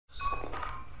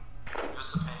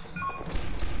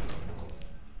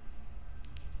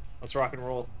Let's rock and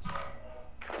roll.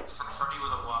 Freddy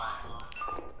with a Y.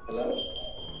 Hello?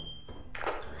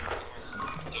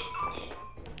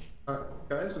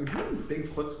 Guys, I'm hearing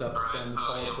big footsteps down the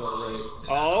hall to our right.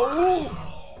 Oh!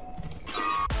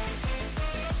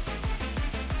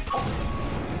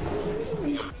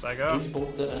 Psycho? These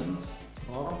both dead ends.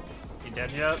 Oh. You dead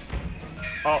yet?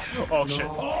 Oh, oh shit.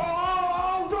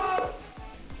 Oh, run!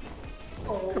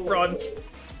 Oh. Run.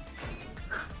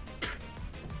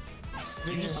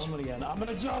 You just helmet again. I'm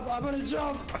gonna jump! I'm gonna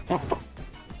jump!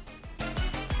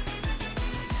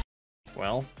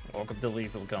 Well, welcome to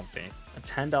Lethal Company, a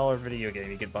 $10 video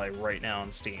game you can buy right now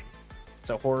on Steam.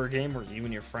 It's a horror game where you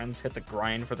and your friends hit the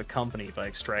grind for the company by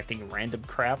extracting random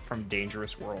crap from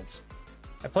dangerous worlds.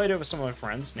 I played it with some of my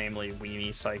friends, namely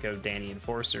Weenie, Psycho, Danny, and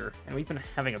Forcer, and we've been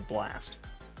having a blast.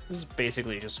 This is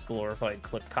basically just a glorified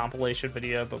clip compilation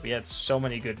video, but we had so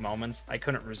many good moments, I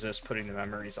couldn't resist putting the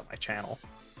memories on my channel.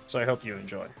 So I hope you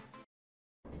enjoy.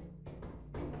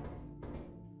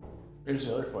 Here's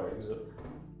the other fire exit.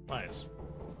 Nice.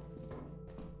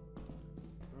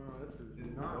 Oh, this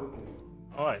is not open.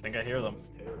 Oh, I think I hear them.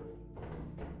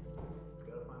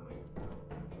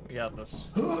 We got this.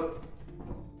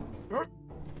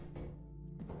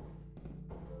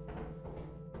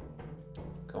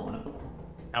 Going up.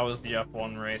 How was the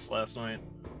F1 race last night?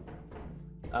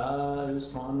 It was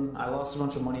fun. I lost a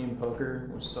bunch of money in poker,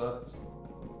 which sucked.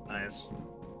 Nice.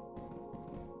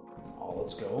 Oh,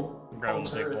 let's go. I'm grabbing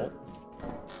the big bolt.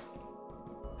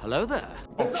 Hello there.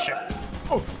 Oh shit!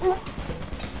 Oh!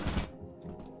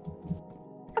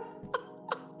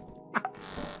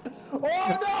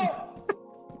 Oh no!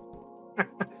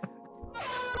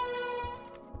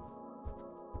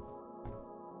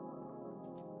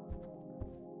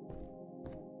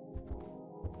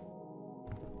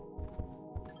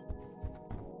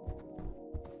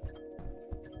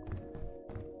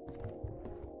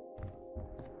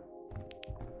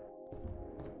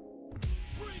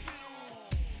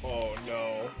 Oh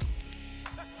no.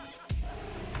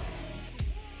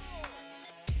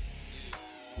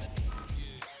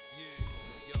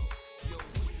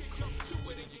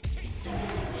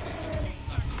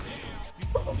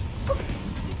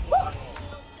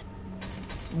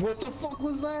 What the fuck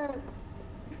was that?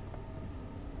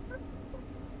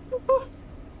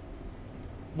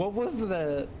 What was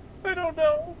that? I don't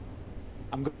know.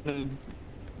 I'm gonna...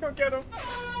 Go get him.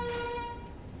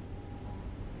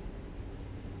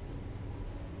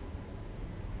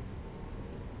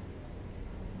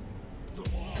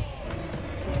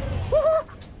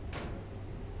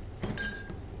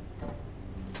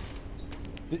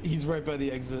 He's right by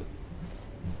the exit.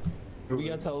 We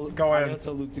gotta tell. Go in. I gotta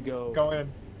tell Luke to go. Go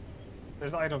in.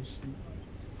 There's items.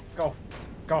 Go.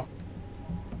 Go.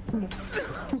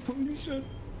 Holy shit.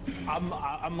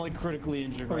 I'm like critically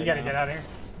injured We right gotta now. get out of here.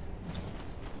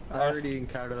 I already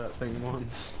encountered that thing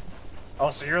once. Oh,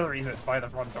 so you're the reason it's by the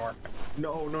front door.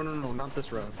 No, not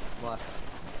this road. Left.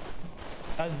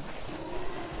 As...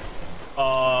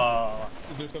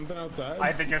 Is there something outside?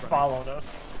 I think it followed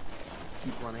us.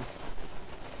 Keep running.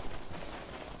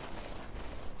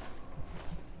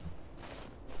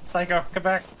 Psycho, come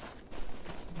back.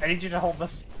 I need you to hold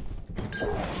this. It's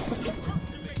kind of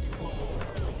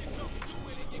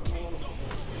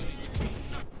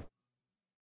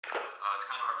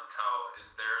hard to tell. Is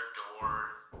there a door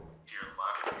to your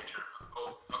left? If you turn...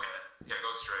 Oh, okay. Yeah,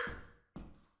 go straight.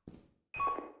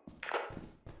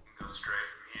 You can go straight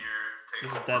from here. Take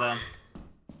This a is dead right. end.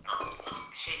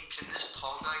 Hey, can this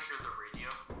tall guy hear the radio?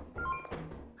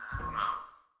 I don't know.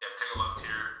 Yeah, take a left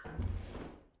here.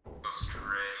 Go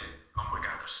straight. Oh my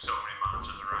god, there's so many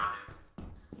monsters around you.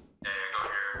 Yeah, go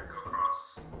here. Go across.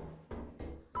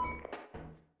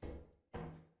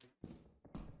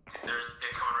 See,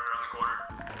 it's coming right around the corner.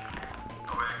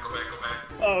 Go back, go back, go back.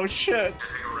 Oh shit. Yeah,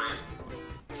 take a right.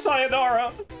 Sayonara.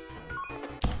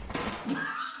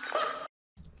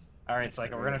 Alright,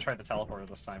 Psycho, we're gonna try the teleporter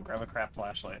this time. Grab a crap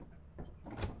flashlight.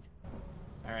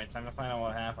 Alright, time to find out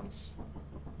what happens.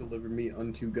 Deliver me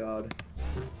unto God.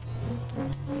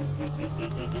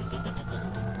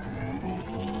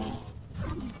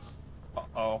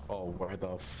 Uh-oh. Oh, where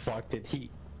the fuck did he?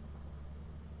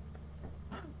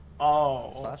 His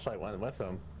Oh. flashlight went with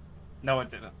him. No, it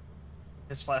didn't.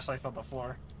 His flashlight's on the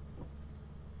floor.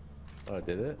 Oh,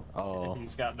 did it? Oh.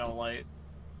 He's got no light.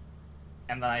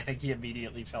 And then I think he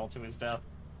immediately fell to his death.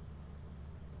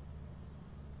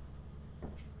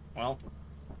 Well.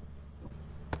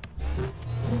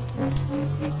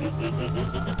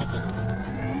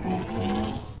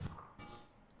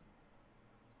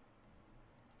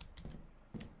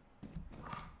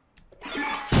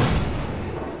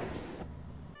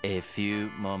 A few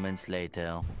moments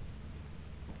later.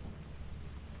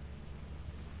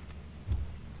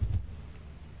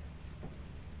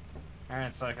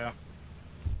 Alright, Psycho.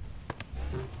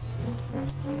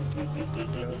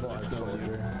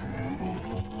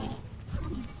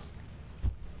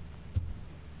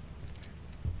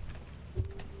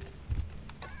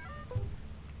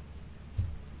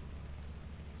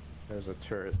 There's a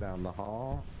turret down the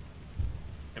hall.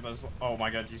 It was. Oh my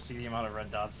god, do you see the amount of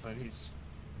red dots that he's.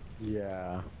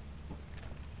 Yeah.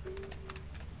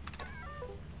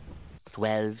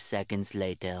 12 seconds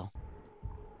later.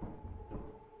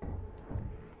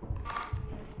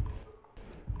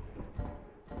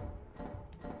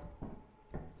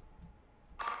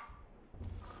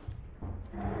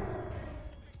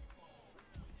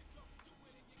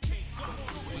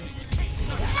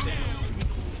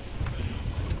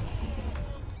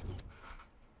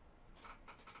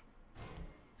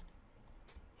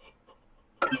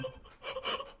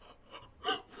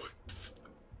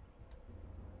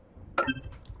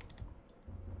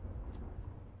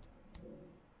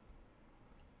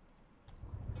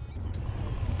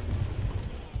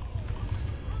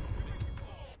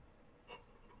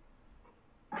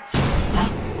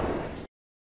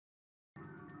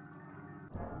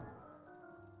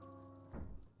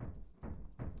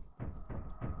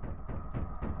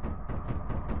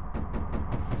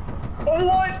 Oh,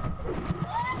 what?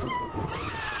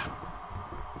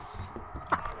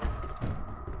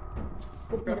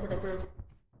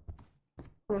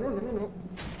 No.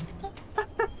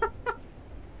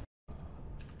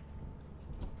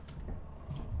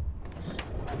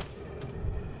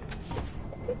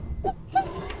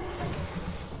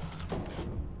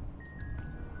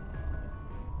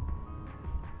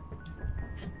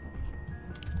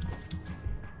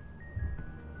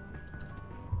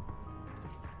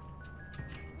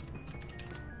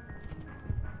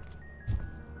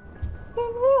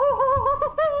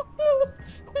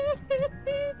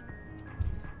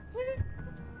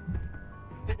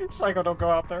 Psycho, don't go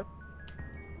out there.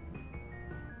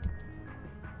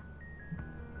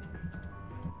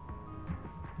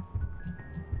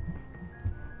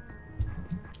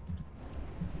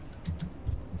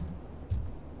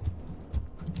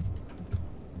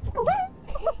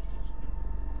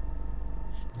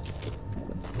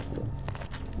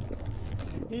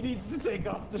 He needs to take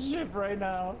off the ship right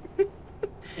now.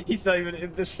 He's not even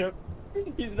in the ship.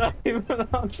 He's not even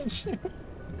on the ship.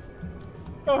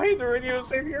 Oh, hey, the radio's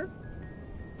safe here.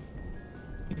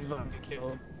 He's about to kill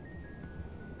him.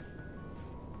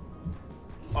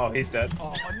 Oh, he's dead.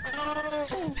 Oh no!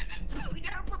 Put me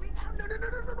down! Put me down! No!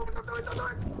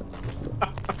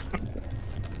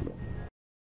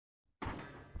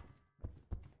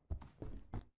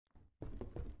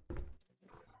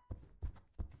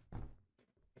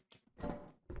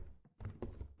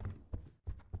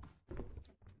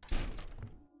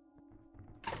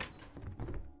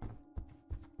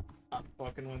 Not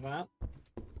fucking with that.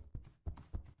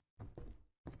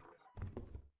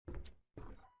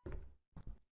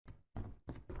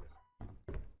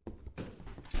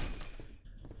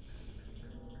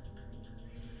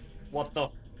 What the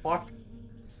fuck?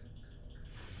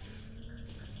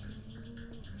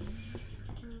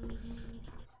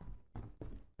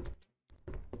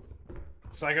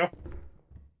 Psycho?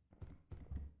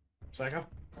 Psycho?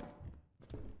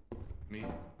 Me?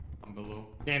 I'm below.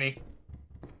 Danny.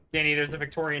 Danny, there's a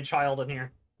Victorian child in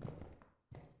here.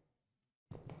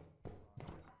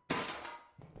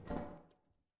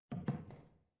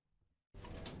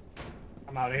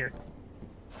 I'm out of here.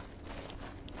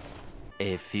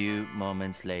 A few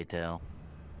moments later.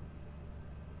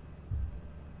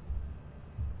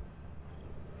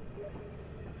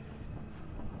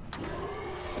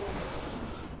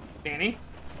 Danny?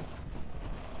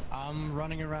 I'm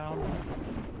running around.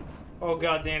 Oh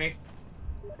god, Danny.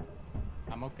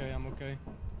 I'm okay, I'm okay.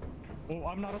 Oh,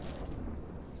 I'm not.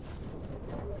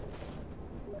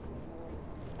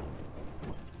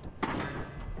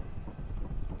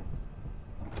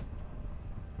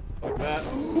 Like that.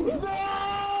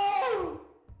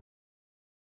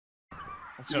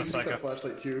 Let's go, Psycho.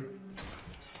 Flashlight too.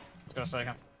 Let's go,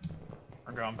 Psycho.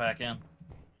 We're going back in.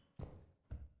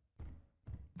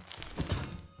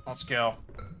 Let's go.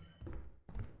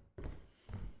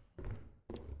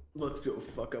 Let's go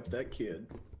fuck up that kid.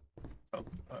 Oh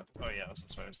yeah, it was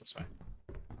this way, it was this way.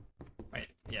 Wait,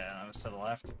 yeah, I was to the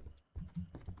left.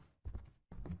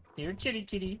 Here, kitty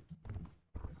kitty.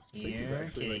 Here,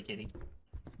 actually, kitty like, kitty.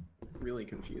 Really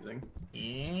confusing.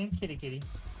 Here, kitty kitty.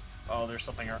 Oh, there's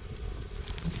something around.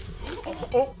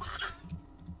 Oh!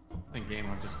 That game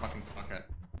I just fucking suck at.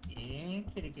 Here,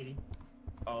 kitty kitty.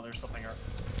 Oh, there's something around.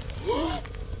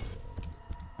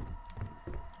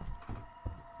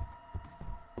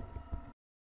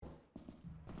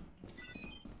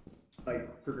 I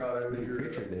forgot I was New your.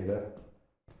 creature data.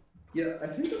 Yeah, I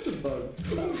think that's a bug.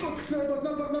 Oh fuck! Not a bug!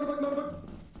 Not a bug! Not a bug! Not a bug!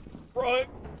 Right.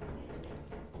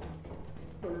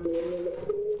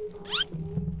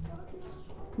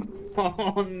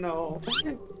 Oh no.